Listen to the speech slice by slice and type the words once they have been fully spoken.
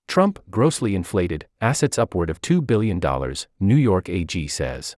Trump grossly inflated, assets upward of $2 billion, New York AG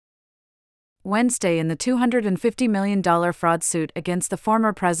says. Wednesday, in the $250 million fraud suit against the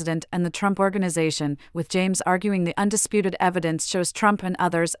former president and the Trump Organization, with James arguing the undisputed evidence shows Trump and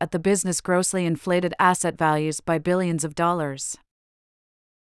others at the business grossly inflated asset values by billions of dollars.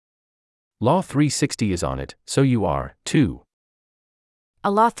 Law360 is on it, so you are, too. A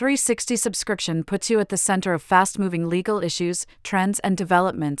Law360 subscription puts you at the center of fast-moving legal issues, trends, and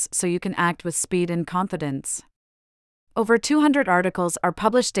developments so you can act with speed and confidence. Over 200 articles are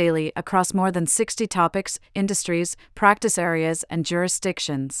published daily across more than 60 topics, industries, practice areas, and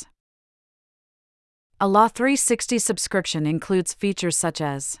jurisdictions. A Law360 subscription includes features such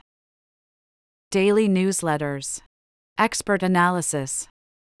as daily newsletters, expert analysis,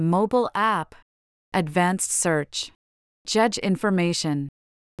 mobile app, advanced search, judge information,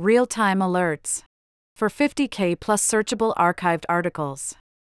 real-time alerts, for $50K plus searchable archived articles,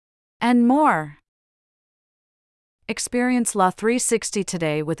 and more. Experience Law360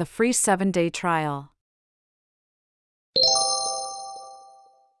 today with a free 7-day trial.